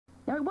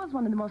Now, it was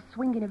one of the most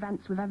swinging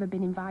events we've ever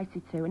been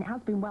invited to, and it has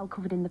been well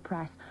covered in the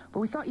press, but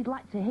we thought you'd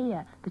like to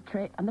hear the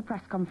trip and the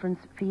press conference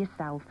for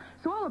yourself.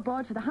 So all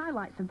aboard for the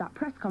highlights of that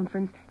press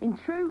conference in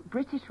true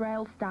British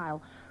Rail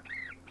style.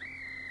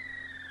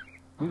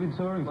 We've been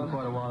touring for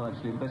quite a while,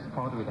 actually. The best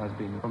part of it has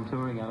been from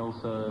touring, and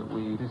also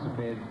we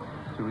disappeared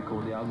to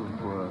record the album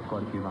for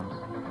quite a few months.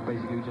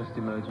 Basically, just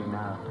emerging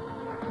now.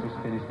 Just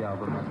finished the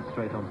album and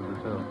straight onto the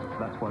tour.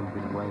 That's why we've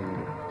been away with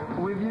it.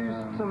 We've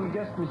used some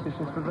guest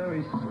musicians, but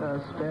very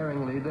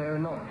sparingly. They're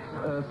not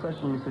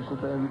session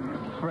musicians, they're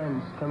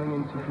friends coming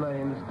in to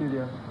play in the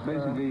studio.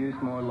 Basically use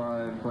more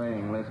live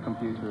playing, less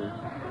computer.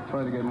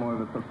 Try to get more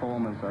of a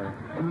performance out of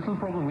it. The little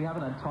problem, we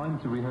haven't had time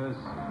to rehearse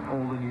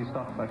all the new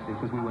stuff, actually,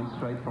 because we went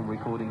straight from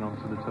recording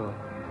onto the tour.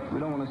 We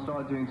don't want to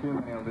start doing too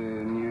many of the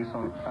new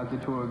songs. As the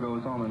tour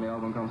goes on and the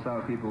album comes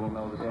out, people will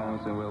know the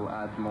songs and we'll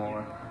add more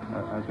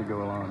as we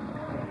go along.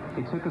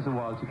 It took us a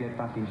while to get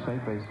back in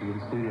shape, basically, with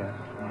the studio,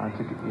 and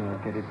to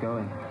get it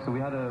going. So we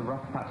had a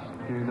rough patch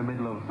during the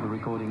middle of the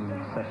recording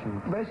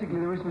session. Basically,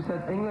 the reason we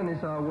said England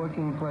is our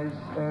working place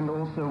and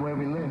also where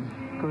we live,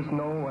 because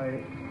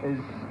Norway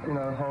is,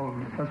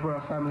 home. That's where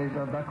our families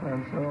are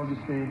background, so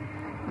obviously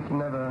we can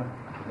never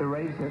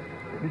erase it.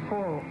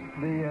 Before,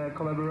 the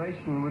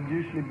collaboration would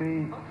usually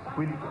be,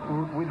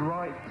 we'd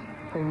write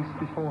things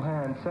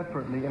beforehand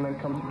separately and then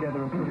come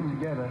together and put it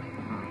together.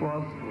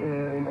 Whilst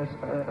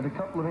at a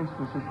couple of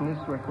instances, in this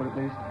record at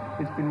least,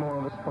 it's been more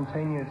of a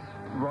spontaneous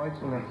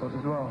writing effort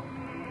as well.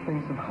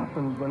 Things have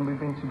happened when we've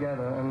been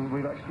together, and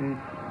we've actually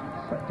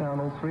sat down,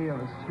 all three of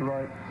us, to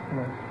write.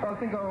 I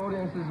think our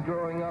audience is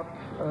growing up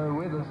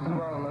with us as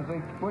well, and I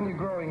think when you're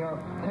growing up,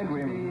 you tend to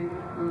be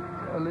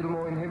a little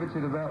more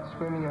inhibited about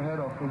screaming your head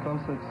off in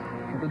concerts.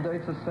 The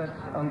dates are set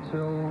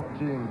until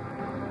June,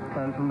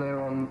 and from there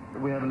on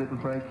we have a little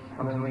break.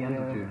 Until the end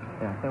of June.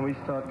 Yeah. Then we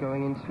start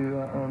going into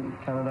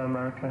Canada,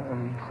 America,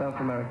 and South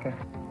America.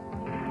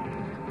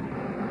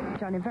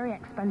 On a very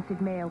expensive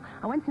meal.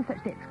 I went and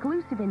searched the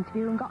exclusive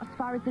interview and got as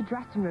far as the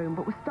dressing room,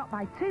 but was stopped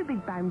by two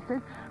big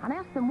bouncers, and I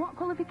asked them what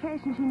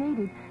qualifications you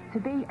needed to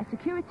be a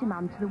security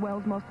man to the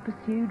world's most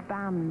pursued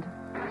band.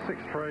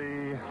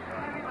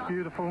 6'3",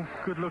 beautiful,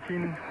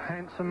 good-looking,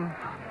 handsome,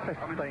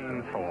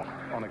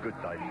 15'4" on a good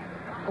day.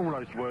 All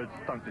those words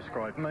don't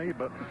describe me,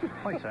 but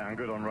they sound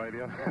good on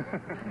radio.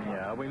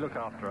 Yeah, we look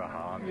after our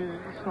heart.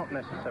 It's not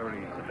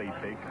necessarily to be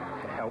big.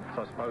 It helps,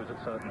 I suppose,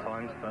 at certain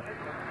times, but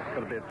got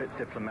to be a bit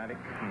diplomatic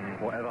and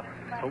whatever.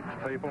 Talk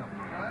to people.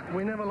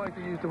 We never like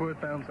to use the word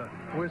bouncer.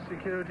 We're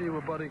security,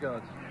 we're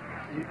bodyguards.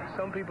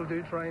 Some people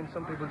do train,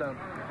 some people don't.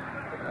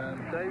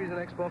 Davey's an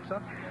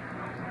ex-boxer.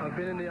 I've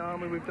been in the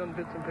army, we've done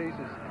bits and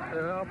pieces.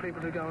 There are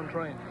people who go and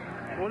train.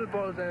 What it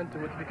boils down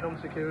to is to become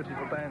security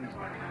for bands.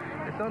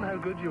 It's not how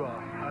good you are,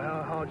 or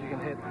how hard you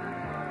can hit.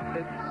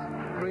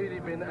 It's really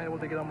being able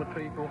to get on with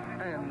people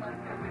and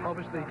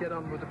obviously get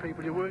on with the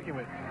people you're working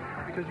with,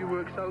 because you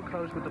work so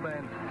close with the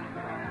band.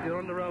 You're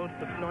on the road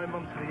for 9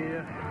 months of the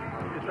year,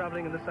 you're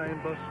travelling in the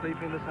same bus,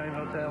 sleeping in the same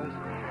hotels,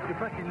 you're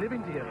practically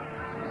living together.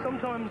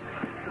 Sometimes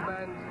the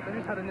bands, they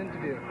just had an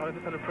interview, or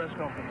they just had a press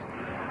conference,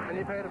 and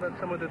you've heard about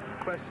some of the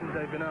questions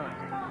they've been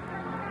asked.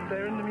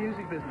 They're in the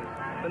music business.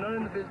 They're not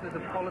in the business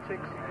of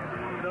politics.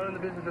 They're not in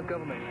the business of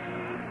government.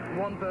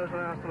 One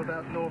person asked them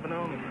about Northern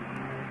Ireland.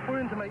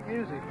 We're in to make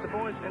music. The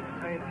boys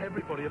entertain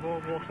everybody of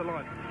all walks of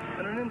life.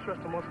 And they're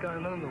interested in what's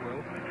going on in the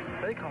world.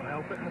 They can't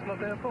help it, and it's not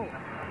their fault.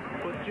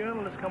 But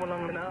journalists come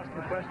along and ask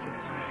them questions.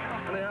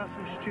 And they ask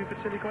them stupid,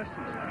 silly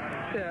questions.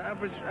 Yeah,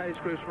 average age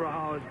groups for a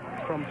is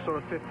from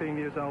sort of 15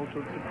 years old to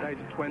the age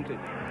of 20.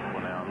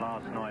 Well, now,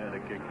 last night at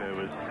the gig, there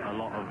was a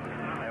lot of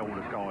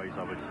elder guys,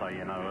 I would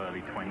say,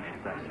 early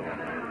 20s, that sort of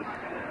thing.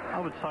 I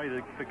would say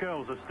that the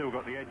girls have still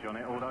got the edge on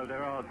it, although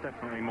there are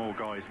definitely more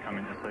guys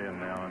coming to see them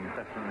now and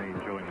definitely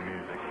enjoying the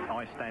music.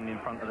 I stand in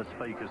front of the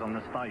speakers on the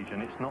stage,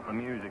 and it's not the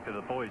music of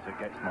the boys that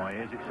gets my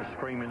ears, it's the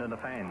screaming of the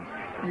fans.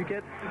 You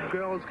get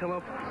girls come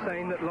up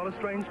saying a lot of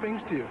strange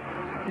things to you.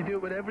 You do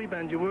it with every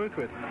band you work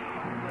with.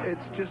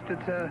 It's just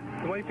that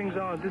the way things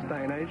are at this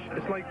day and age,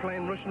 it's like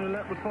playing Russian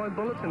roulette with 5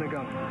 bullets in a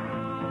gun.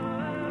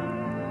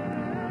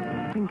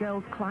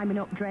 Girls climbing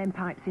up drain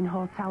pipes in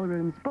hotel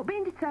rooms, but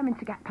being determined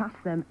to get past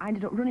them, I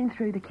ended up running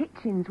through the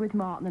kitchens with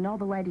Martin, and all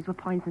the ladies were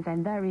pointing and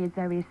saying, there he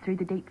is, through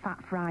the deep fat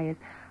fryers.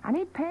 And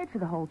he'd paid for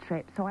the whole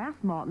trip, so I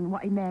asked Martin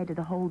what he made of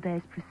the whole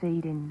day's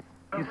proceedings.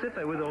 You sit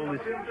there with all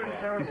these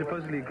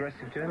supposedly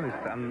aggressive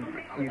journalists, and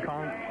you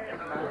can't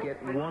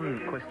get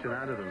one question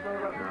out of them.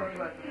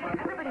 No.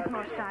 Everybody's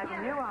more shy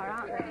than you are,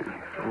 aren't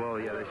they? Well,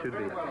 yeah, they should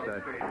be,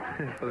 so,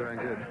 for their own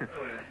good.